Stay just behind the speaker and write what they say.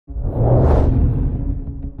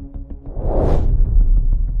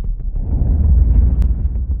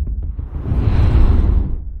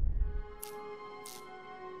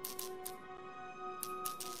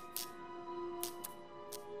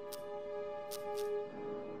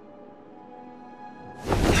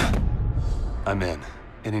I'm in.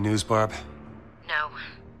 Any news, Barb? No.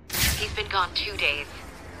 He's been gone 2 days.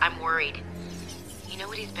 I'm worried. You know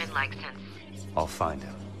what he's been like since... I'll find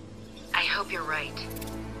him. I hope you're right.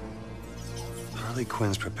 Harley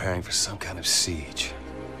Quinn's preparing for some kind of siege.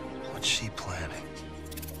 What's she planning?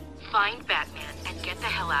 Find Batman and get the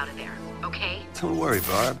hell out of there, okay? Don't worry,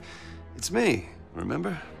 Barb. It's me,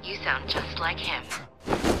 remember? You sound just like him.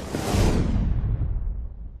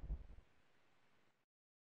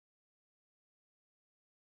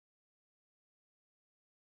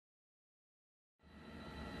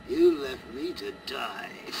 You left me to die.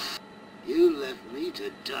 You left me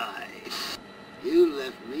to die. You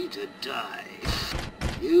left me to die.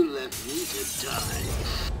 You left me to die.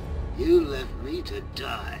 You left me to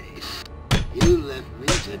die. You left me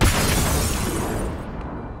to die.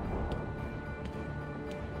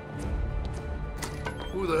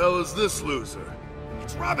 Who the hell is this loser?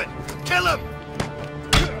 It's Robin! Kill him!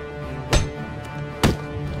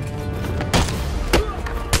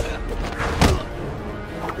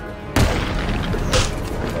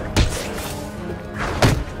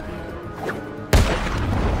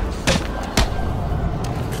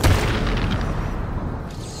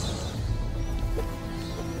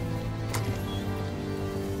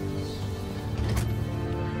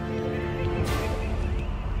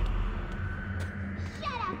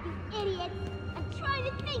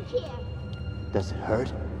 Does it hurt?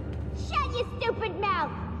 Shut your stupid mouth!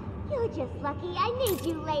 You're just lucky I need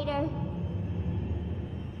you later.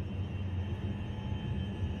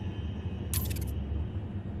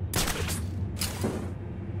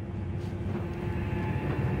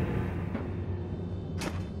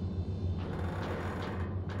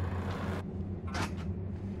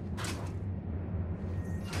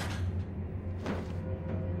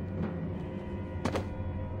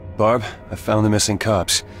 Barb, I found the missing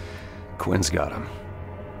cops. Quinn's got him.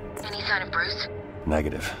 Any sign of Bruce?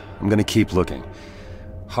 Negative. I'm gonna keep looking.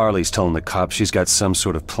 Harley's telling the cops she's got some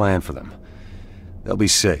sort of plan for them. They'll be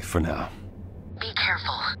safe for now. Be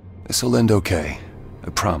careful. This'll end okay.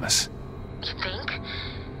 I promise. You think?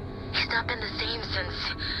 He's not been the same since...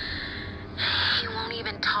 He won't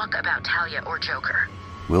even talk about Talia or Joker.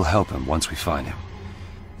 We'll help him once we find him.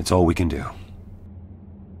 It's all we can do.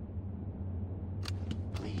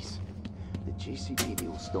 GCPD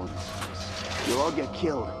will storm this place. You'll all get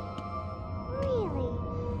killed. Really?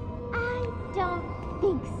 I don't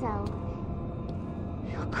think so.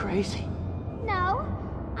 You're crazy. No,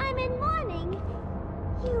 I'm in mourning.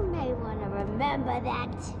 You may want to remember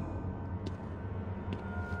that.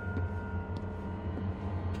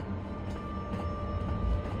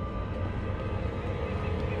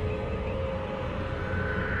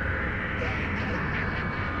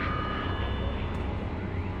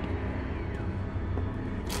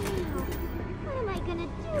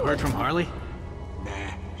 You heard from Harley? Nah,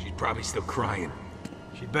 she's probably still crying.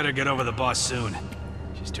 She'd better get over the boss soon.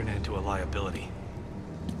 She's turning into a liability.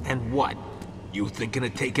 And what? You thinking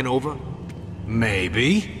of taking over?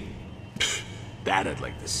 Maybe. That I'd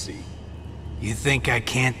like to see. You think I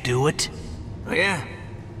can't do it? Oh, yeah?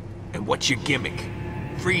 And what's your gimmick?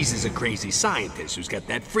 Freeze is a crazy scientist who's got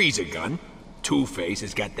that freezer gun. Two-Face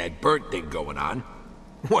has got that burnt thing going on.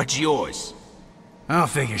 What's yours? I'll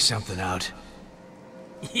figure something out.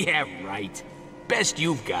 Yeah, right. Best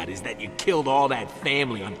you've got is that you killed all that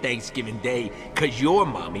family on Thanksgiving Day 'cause your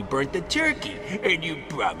mommy burnt the turkey, and you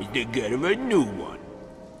promised to get her a new one.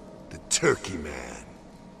 The Turkey Man.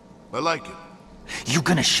 I like it. You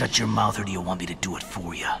gonna shut your mouth, or do you want me to do it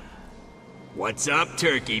for you? What's up,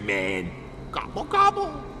 Turkey Man? Gobble,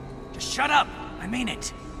 gobble. Just shut up. I mean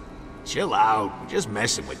it. Chill out. We're just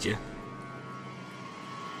messing with you.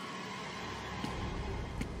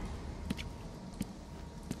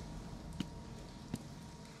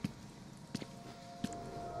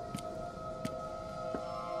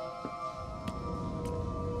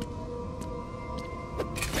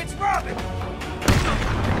 It's Robin!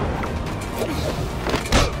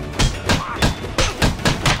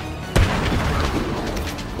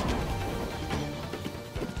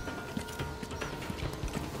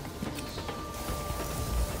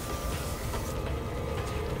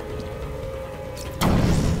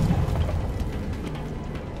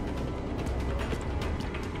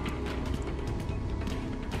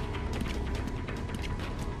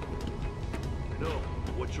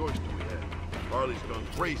 What choice do we have? Harley's gone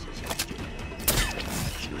crazy.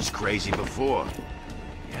 She was crazy before.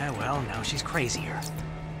 Yeah, well, now she's crazier.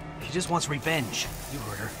 She just wants revenge. You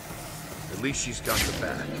heard her. At least she's got the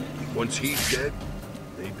bat. Once he's dead,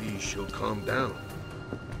 maybe she'll calm down.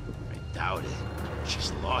 I doubt it.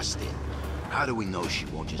 She's lost it. How do we know she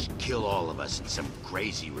won't just kill all of us in some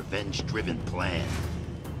crazy, revenge-driven plan?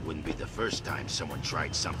 Wouldn't be the first time someone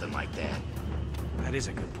tried something like that. That is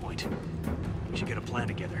a good point. We should get a plan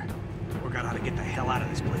together. Work out how to get the hell out of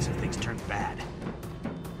this place if things turn bad.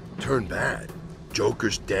 Turn bad?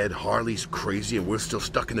 Joker's dead, Harley's crazy, and we're still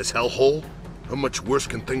stuck in this hellhole? How much worse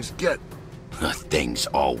can things get? Things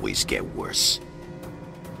always get worse.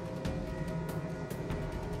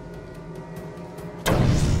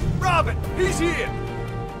 Robin! He's here!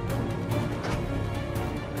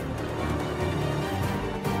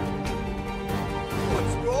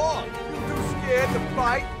 What's wrong? You too scared to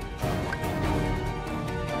fight?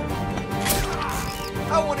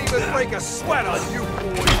 I won't even break a sweat on you,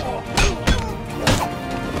 boy!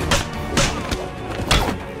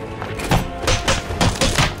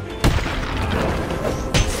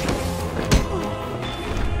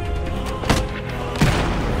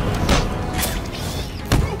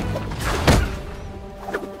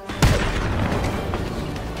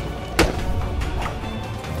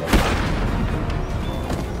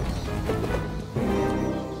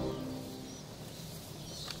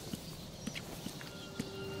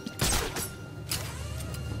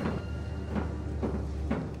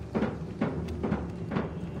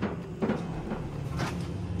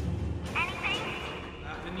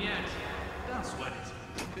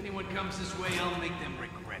 Comes this way, I'll make them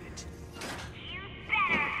regret it. You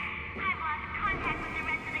better! I've lost contact with the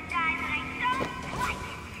rest of the guys and I don't like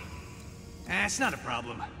it! It's not a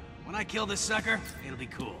problem. When I kill this sucker, it'll be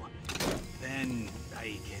cool. Then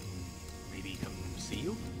I can maybe come see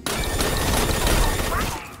you? What?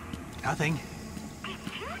 Nothing. Did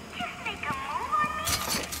you just make a move on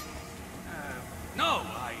me? No,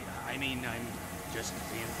 I mean, I'm just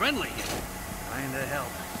being friendly. Trying to help.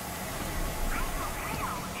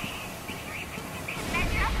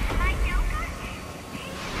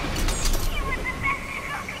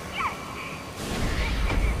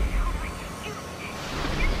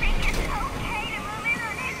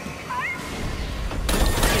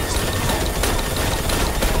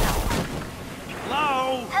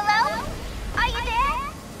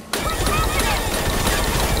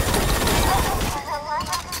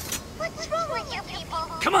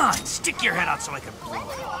 Come on, stick your head out so I can blow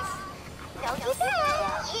it off. Don't you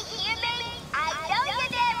dare! You hear me? I know you're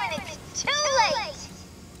there when it's too late!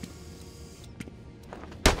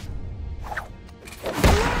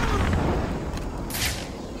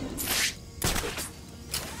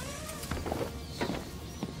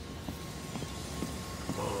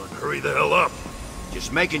 Come on, hurry the hell up.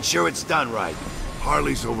 Just making sure it's done right.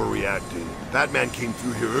 Harley's overreacting. Batman came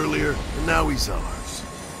through here earlier, and now he's ours.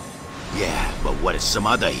 Yeah, but what if some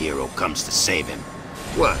other hero comes to save him?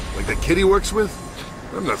 What, like the kid he works with?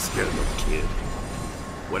 I'm not scared of no kid.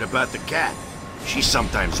 What about the cat? She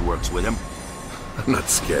sometimes works with him. I'm not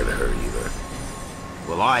scared of her either.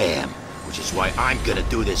 Well, I am, which is why I'm gonna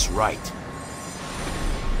do this right.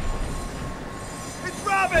 It's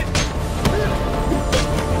Robin!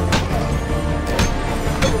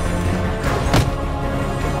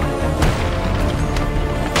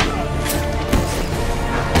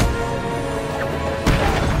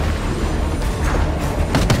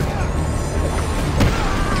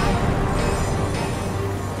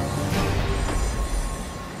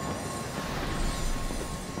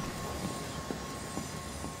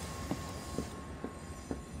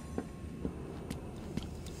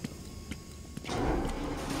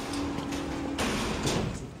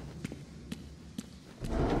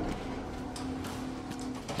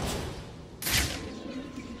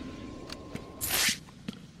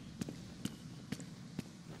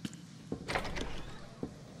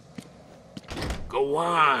 Go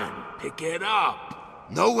on, pick it up.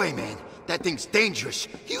 No way, man. That thing's dangerous.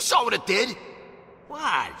 You saw what it did.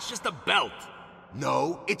 What? It's just a belt.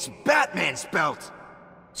 No, it's Batman's belt.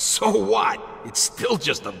 So what? It's still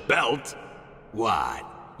just a belt. What?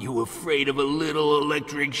 You afraid of a little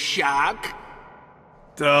electric shock?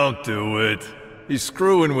 Don't do it. He's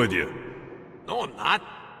screwing with you. No, I'm not.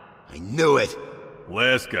 I knew it.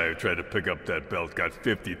 Last guy who tried to pick up that belt got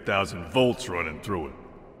 50,000 volts running through it.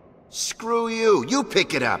 Screw you. You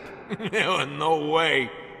pick it up. No way.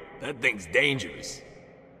 That thing's dangerous.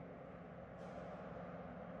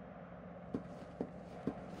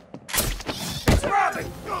 It's Robin!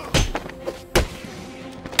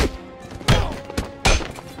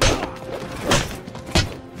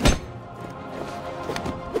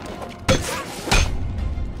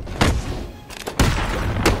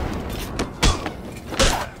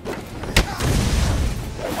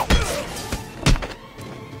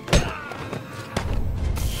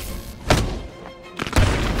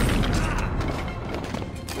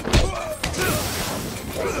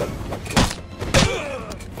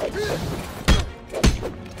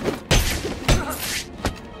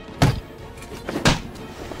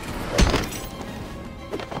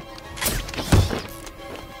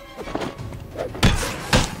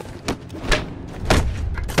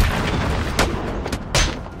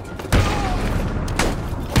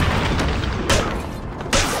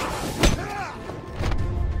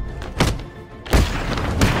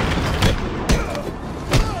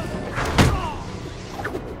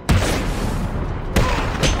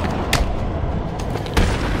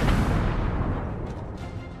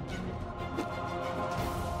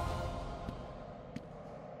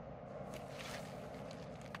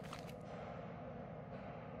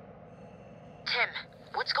 Tim,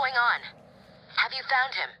 what's going on? Have you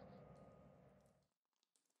found him?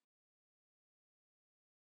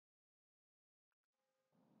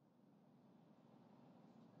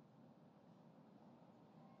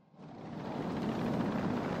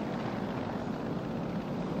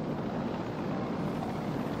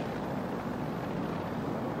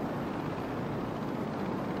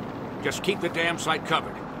 Just keep the damn site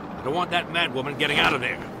covered. I don't want that madwoman getting out of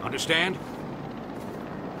there. Understand?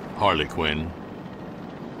 Harley Quinn.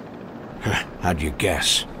 How'd you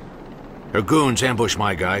guess? Her goons ambushed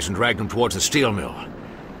my guys and dragged them towards the steel mill.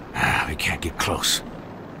 We can't get close.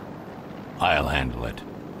 I'll handle it.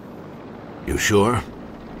 You sure?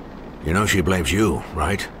 You know she blames you,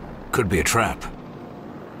 right? Could be a trap.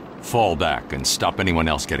 Fall back and stop anyone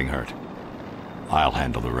else getting hurt. I'll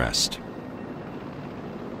handle the rest.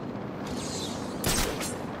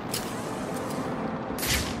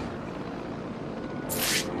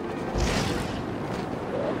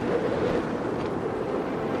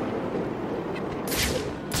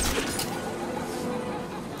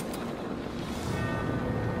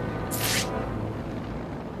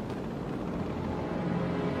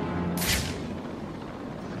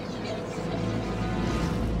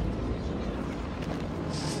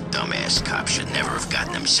 Dumbass cops should never have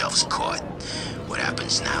gotten themselves caught. What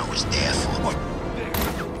happens now is their fault.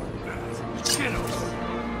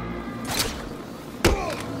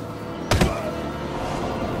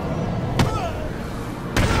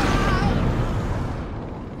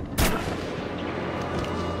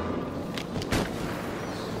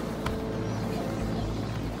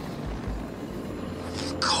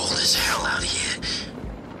 Cold as hell out here.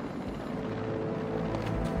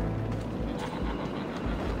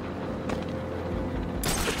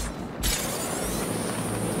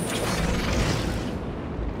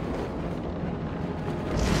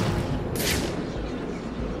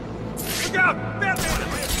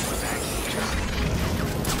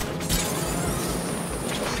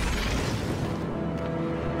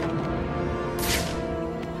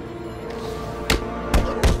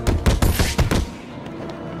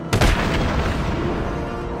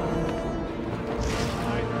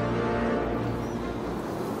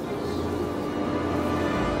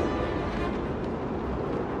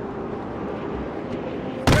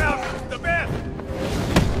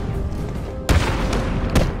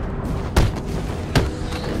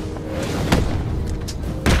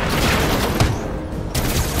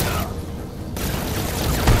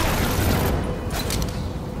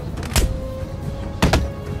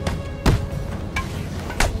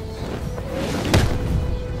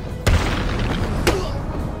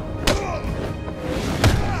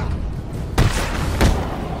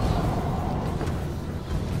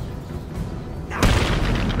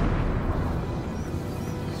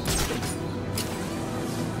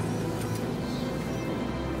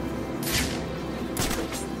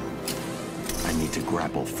 To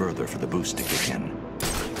grapple further for the boost to kick in.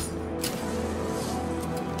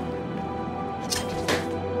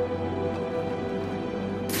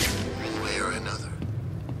 One way or another.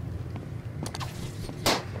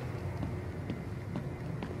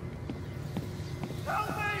 Help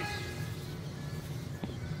me!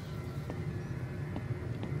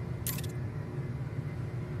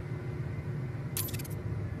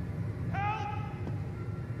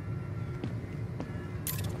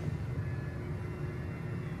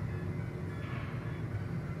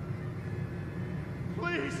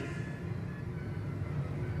 Please!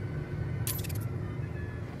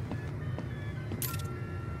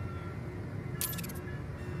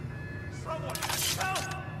 Someone, help!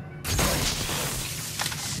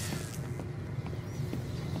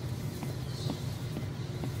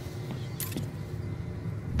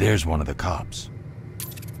 There's one of the cops.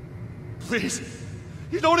 Please!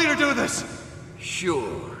 You don't need to do this!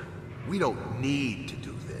 Sure, we don't need to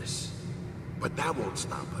do this, but that won't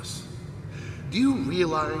stop us. Do you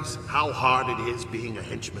realize how hard it is being a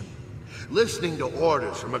henchman? Listening to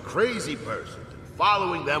orders from a crazy person and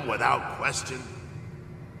Following them without question?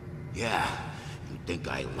 Yeah, you think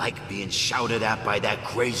I like being shouted at by that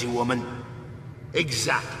crazy woman?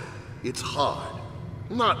 Exactly. It's hard.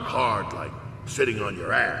 Not hard like sitting on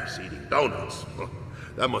your ass eating donuts.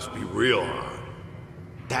 That must be real hard.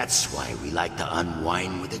 That's why we like to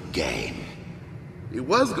unwind with a game. It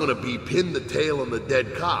was gonna be pin the tail on the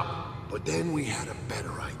dead cop, but then we had a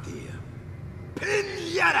better idea.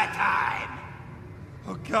 Pinata time!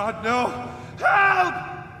 Oh God, no! Help!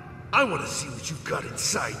 I want to see what you've got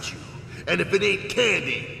inside you. And if it ain't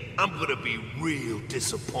candy, I'm gonna be real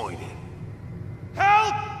disappointed.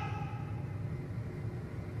 Help!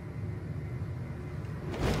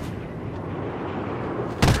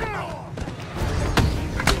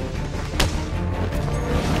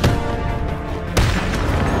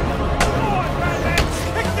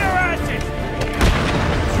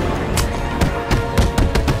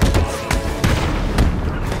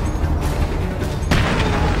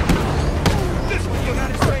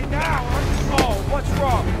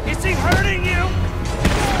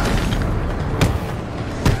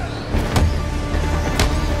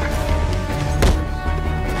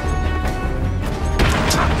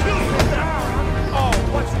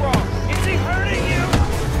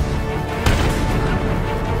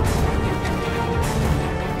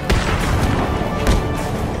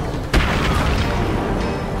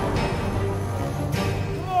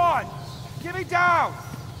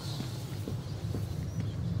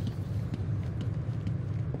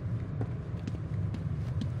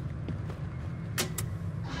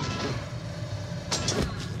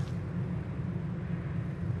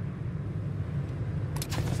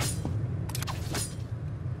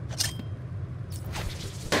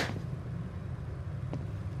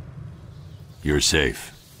 You're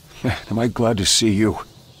safe. Am I glad to see you?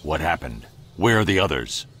 What happened? Where are the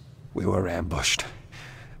others? We were ambushed.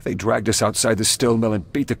 They dragged us outside the still mill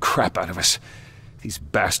and beat the crap out of us. These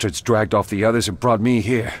bastards dragged off the others and brought me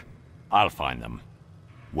here. I'll find them.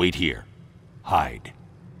 Wait here. Hide.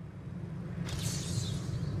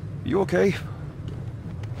 You okay?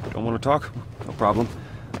 Don't want to talk? No problem.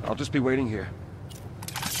 I'll just be waiting here.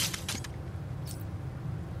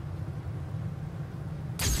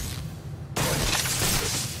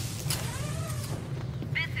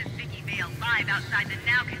 Outside the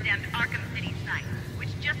now-condemned Arkham City site,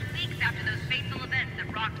 which just weeks after those fateful events that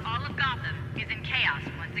rocked all of Gotham, is in chaos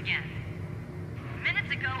once again. Minutes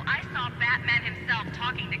ago, I saw Batman himself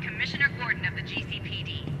talking to Commissioner Gordon of the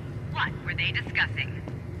GCPD. What were they discussing?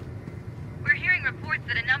 We're hearing reports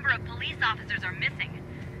that a number of police officers are missing,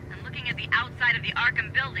 and looking at the outside of the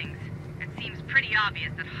Arkham buildings, it seems pretty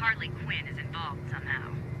obvious that Harley Quinn is involved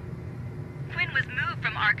somehow. Quinn was moved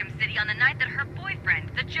from Arkham City on the night that her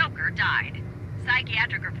boyfriend, the Joker, died.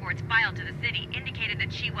 Psychiatric reports filed to the city indicated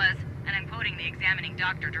that she was, and I'm quoting the examining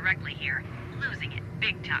doctor directly here, losing it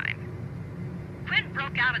big time. Quinn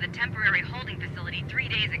broke out of the temporary holding facility 3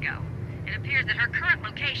 days ago. It appears that her current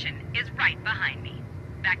location is right behind me.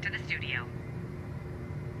 Back to the studio.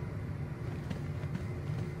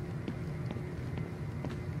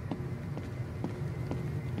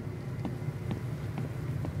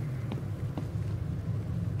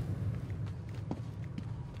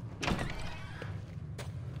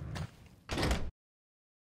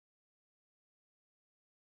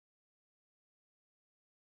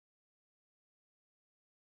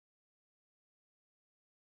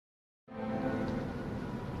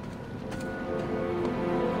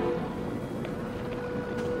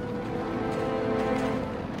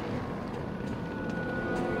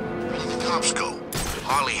 Cops go.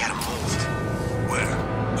 Harley had him moved. Where?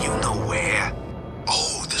 You know where.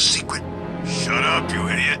 Oh, the secret. Shut up, you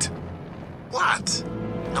idiot. What?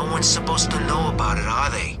 No one's supposed to know about it, are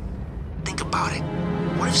they? Think about it.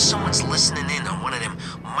 What if someone's listening in on one of them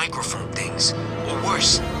microphone things? Or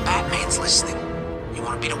worse, Batman's listening. You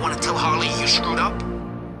want to be the one to tell Harley you screwed up?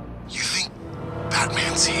 You think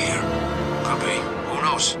Batman's here? Could be. Who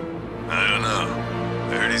knows? I don't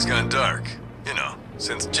know. I heard he's gone dark. You know,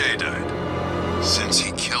 since Jay died. Since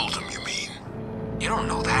he killed him, you mean? You don't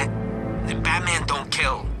know that. Batman don't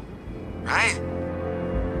kill. Right?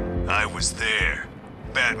 I was there.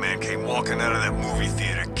 Batman came walking out of that movie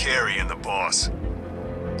theater carrying the boss.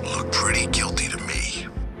 Looked pretty guilty to me.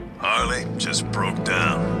 Harley just broke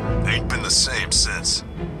down. Ain't been the same since.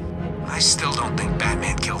 I still don't think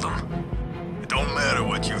Batman killed him. It don't matter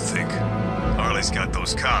what you think. Harley's got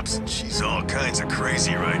those cops, and she's all kinds of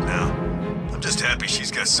crazy right now. I'm just happy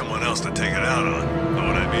she's got someone else to take it out on. Know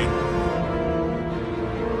what I mean?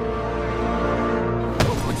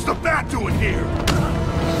 What's the Bat doing here?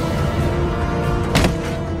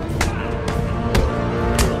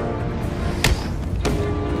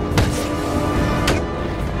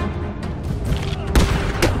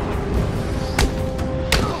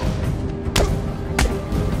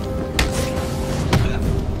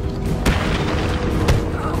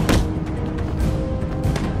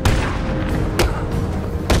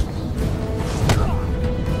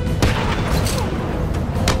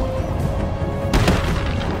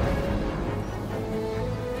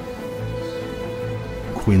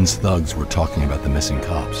 Quinn's thugs were talking about the missing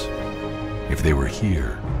cops. If they were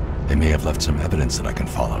here, they may have left some evidence that I can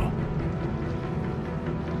follow.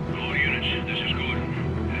 All units, this is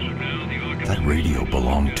Gordon. As of now, the Arkham... That radio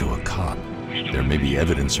belonged to a cop. There may be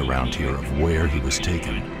evidence around here of where he was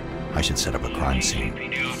taken. I should set up a crime scene.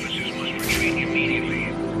 The officers must retreat immediately.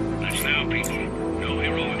 That's now, people. No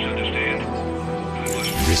heroics, understand?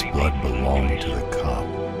 This blood belonged to the cop.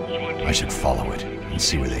 I should follow it and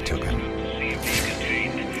see where they took him.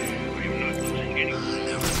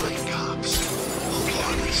 Never fight cops. Hope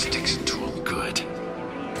Harley sticks it to him good.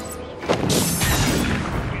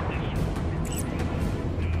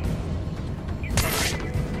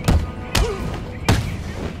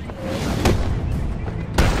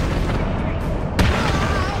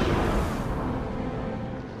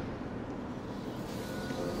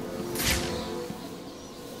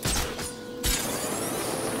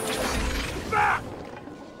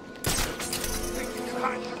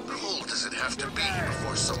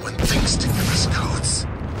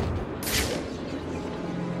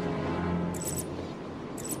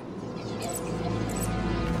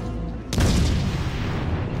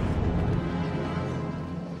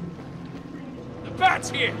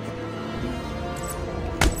 Bat's here!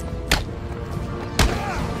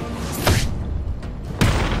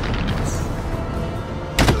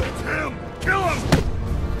 It's him! Kill him!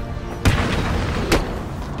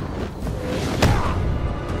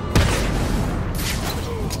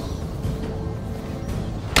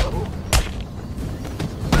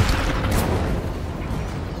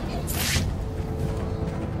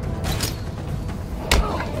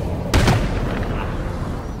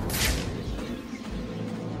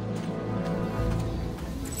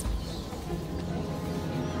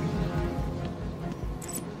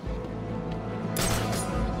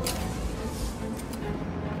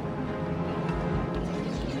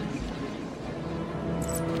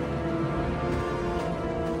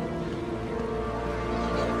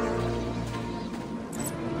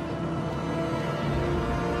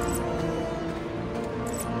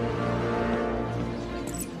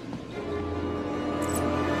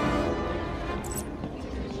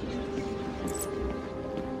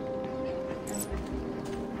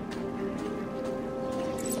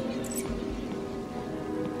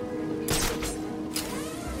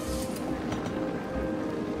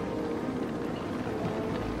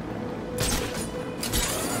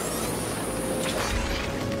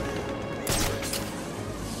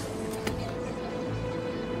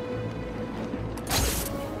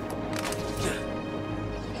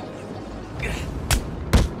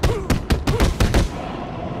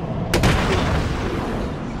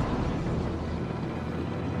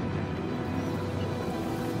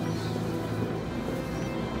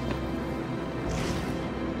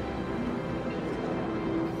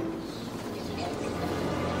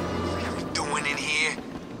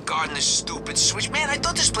 Guarding this stupid switch. Man, I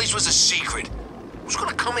thought this place was a secret. Who's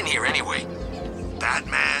gonna come in here anyway?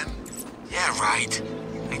 Batman? Yeah, right.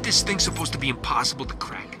 Ain't this thing supposed to be impossible to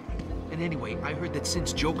crack? And anyway, I heard that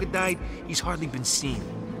since Joker died, he's hardly been seen.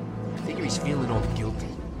 I figure he's feeling all guilty.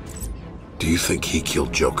 Do you think he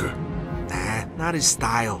killed Joker? Nah, not his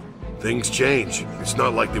style. Things change. It's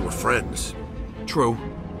not like they were friends. True.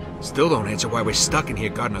 Still don't answer why we're stuck in here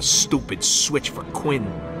guarding a stupid switch for Quinn.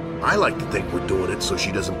 I like to think we're doing it so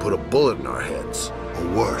she doesn't put a bullet in our heads. Or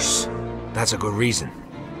worse. That's a good reason.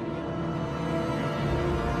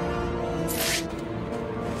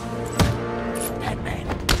 Batman!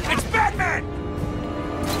 It's Batman!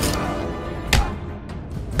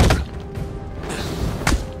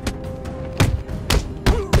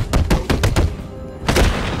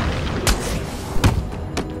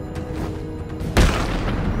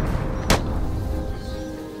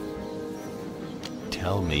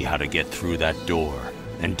 Tell me how to get through that door,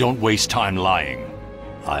 and don't waste time lying.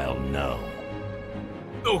 I'll know.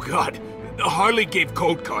 Oh God, Harley gave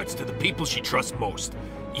code cards to the people she trusts most.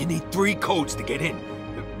 You need 3 codes to get in.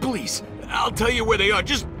 Please, I'll tell you where they are.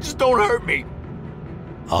 Just don't hurt me.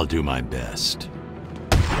 I'll do my best.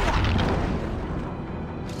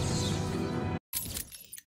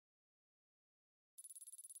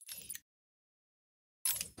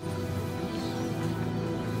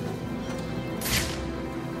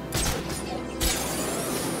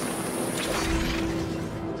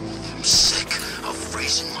 I'm sick of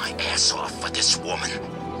freezing my ass off for this woman.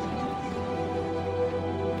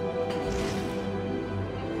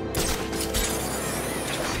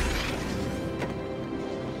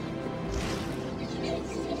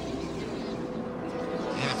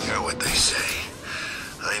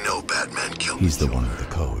 He's the one with the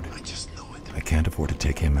code. I can't afford to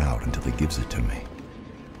take him out until he gives it to me.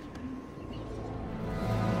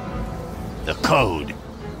 The code.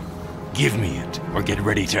 Give me it, or get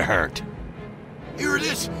ready to hurt. Here it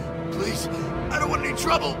is. Please, I don't want any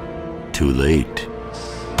trouble. Too late.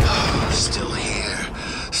 Still here.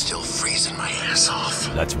 Still freezing my ass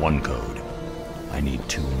off. That's one code. I need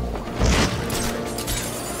 2 more.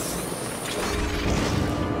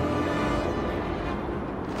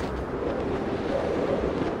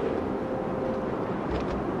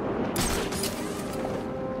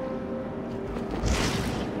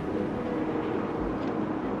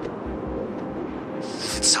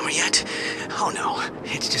 Summer yet? Oh no,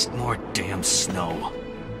 it's just more damn snow.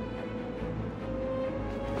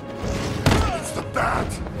 It's the bat!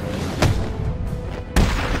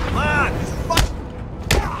 Come on!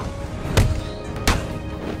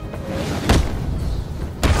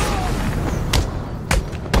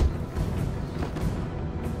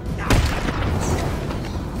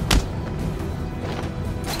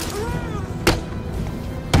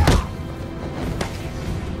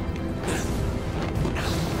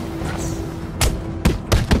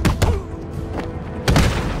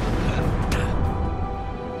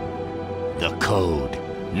 The code.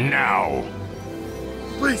 Now!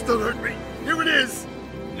 Please don't hurt me. Here it is.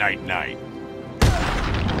 Night-night.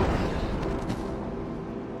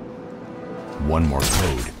 One more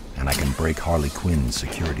code, and I can break Harley Quinn's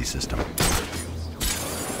security system.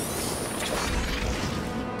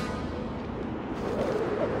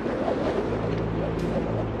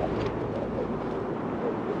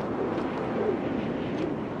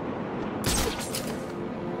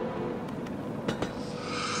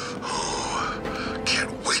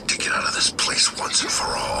 Can't wait to get out of this place once and for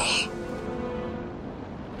all.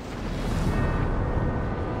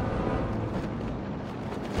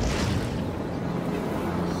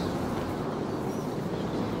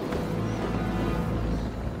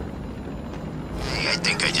 Hey, I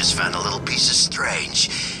think I just found a little piece of strange.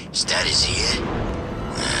 Is that his ear?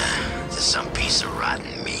 Just some piece of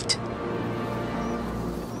rotten meat.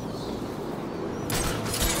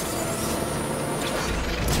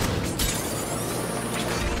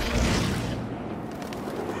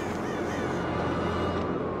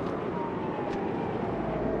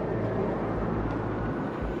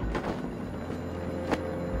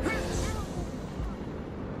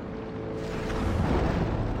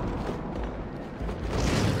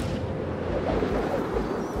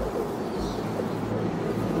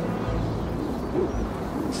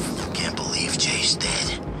 Can't believe Jay's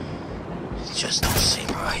dead. It just don't seem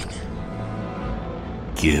right.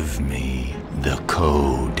 Give me the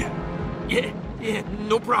code. Yeah,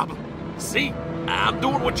 no problem. See? I'm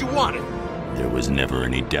doing what you wanted. There was never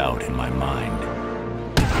any doubt in my mind.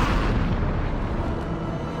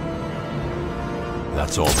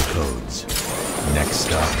 That's all the codes.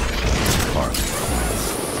 Next up, Harley.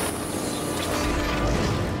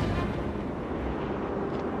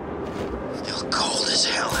 Still cold as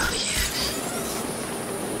hell out here.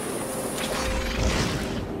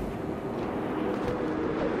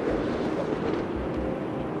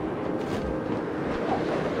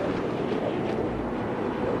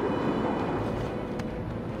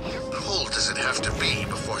 How cold does it have to be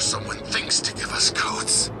before someone thinks to give us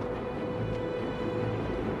codes?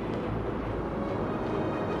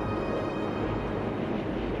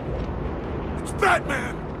 It's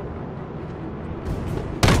Batman!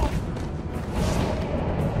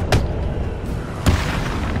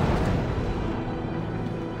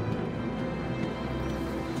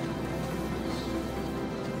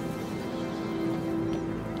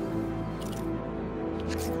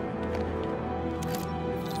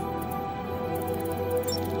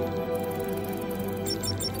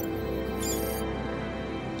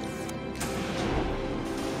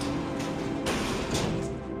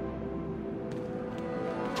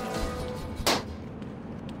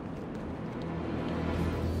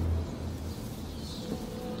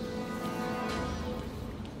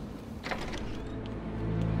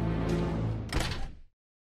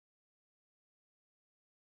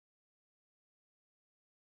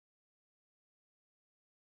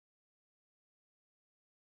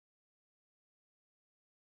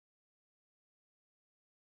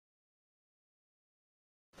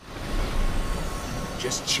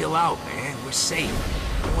 Just chill out, man. We're safe.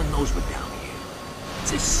 No one knows we're down here.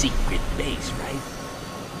 It's a secret base, right?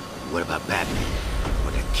 What about Batman? Or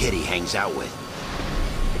the kid he hangs out with?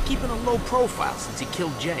 They're keeping a low profile since he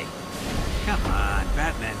killed Jay. Come on,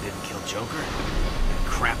 Batman didn't kill Joker. That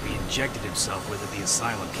crap he injected himself with at the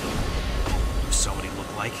asylum killed him. You saw what he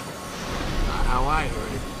looked like? Not how I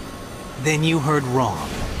heard it. Then you heard wrong.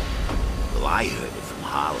 Well, I heard it from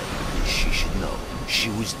Harley. She should know. She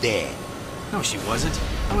was there. No, she wasn't.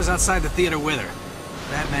 I was outside the theater with her.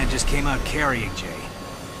 Batman just came out carrying Jay.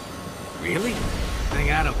 Really? The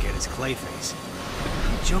thing I don't get is Clayface.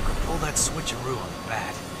 How did Joker pull that switcheroo on the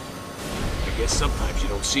Bat? I guess sometimes you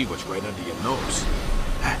don't see what's right under your nose.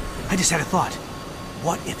 I just had a thought.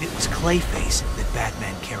 What if it was Clayface that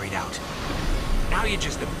Batman carried out? Now you're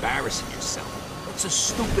just embarrassing yourself. That's the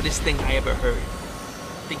stupidest thing I ever heard.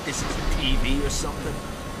 Think this is TV or something?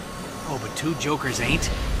 Oh, but two Jokers ain't?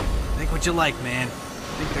 Think what you like, man. I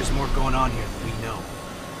think there's more going on here than we know.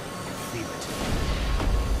 I can feel it.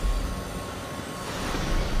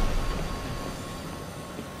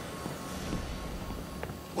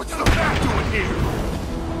 What's the Bat doing here?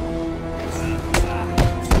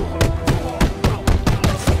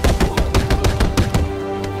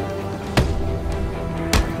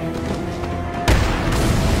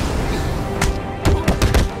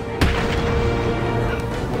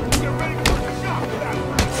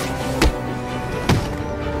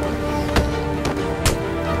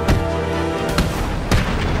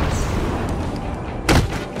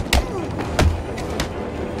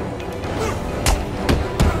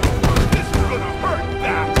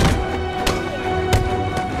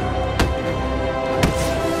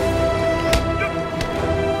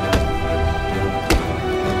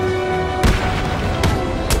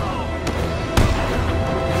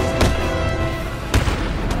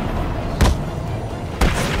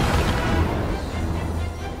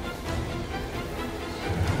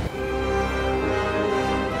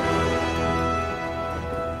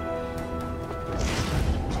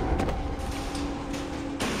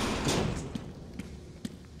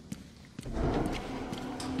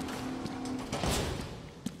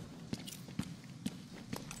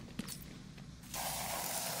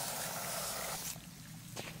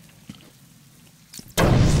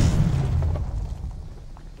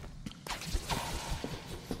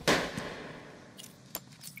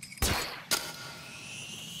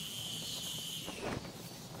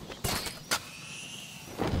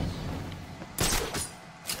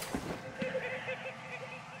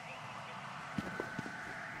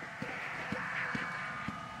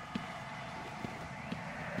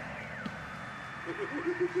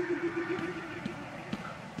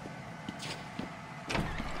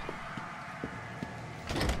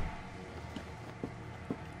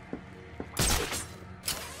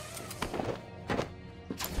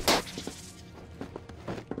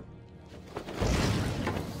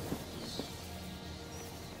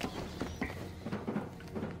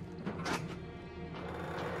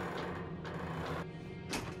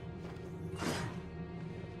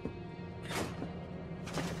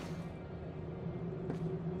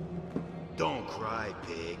 Don't cry,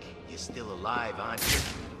 pig. You're still alive, aren't you?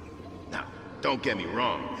 Now, don't get me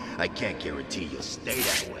wrong. I can't guarantee you'll stay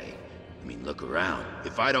that way. I mean, look around.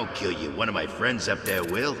 If I don't kill you, one of my friends up there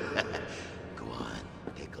will. Go on,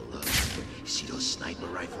 take a look. You see those sniper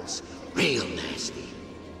rifles? Real nasty.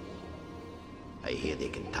 I hear they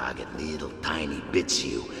can target little tiny bits of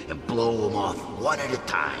you and blow them off one at a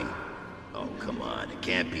time. Oh, come on. It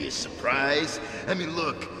can't be a surprise. I mean,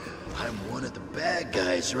 look. I'm one of the bad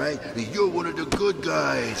guys, right? And you're one of the good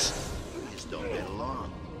guys. We just don't get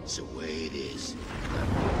along. It's the way it is.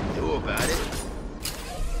 Nothing you can do about it.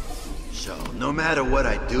 So, no matter what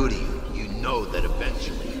I do to you, you know that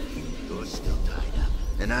eventually you're still tied up.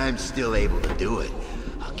 And I'm still able to do it.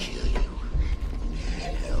 I'll kill you.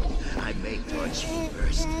 Hell, I may torture you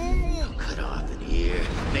first. I'll cut off an ear,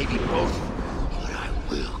 maybe both. But I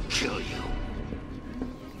will kill you.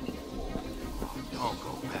 Don't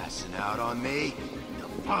go passing out on me. The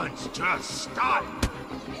fun's just starting.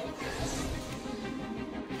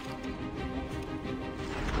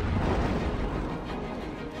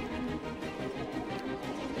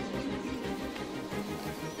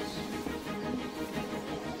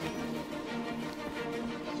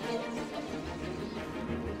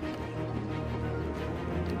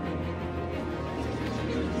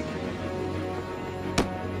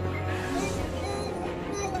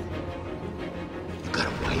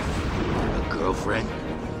 Girlfriend?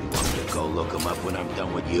 Want me to go look him up when I'm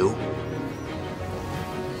done with you?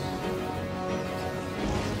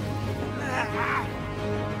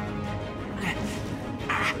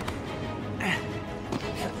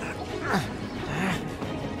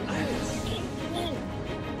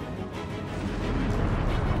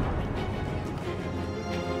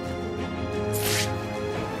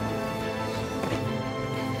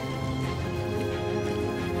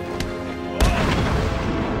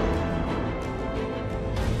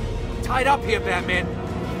 Tied up here, Batman.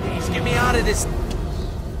 Please get me out of this.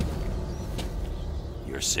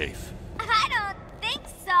 You're safe. I don't think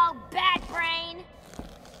so, Bat Brain.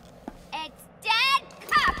 It's dead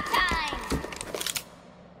cop time!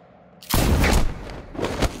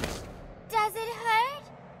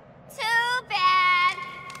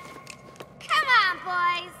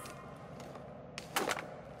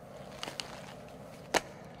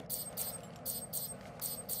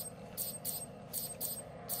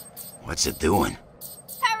 What's it doing?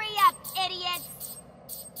 Hurry up, idiots!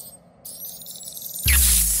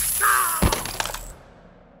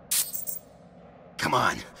 Come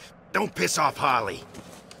on. Don't piss off Harley.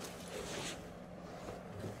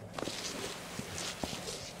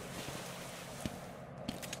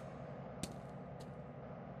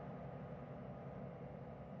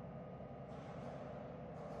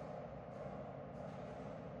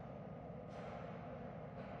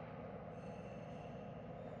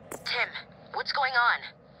 Tim, what's going on?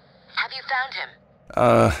 Have you found him?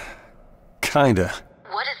 Kinda.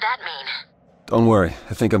 What does that mean? Don't worry,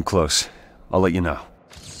 I think I'm close. I'll let you know.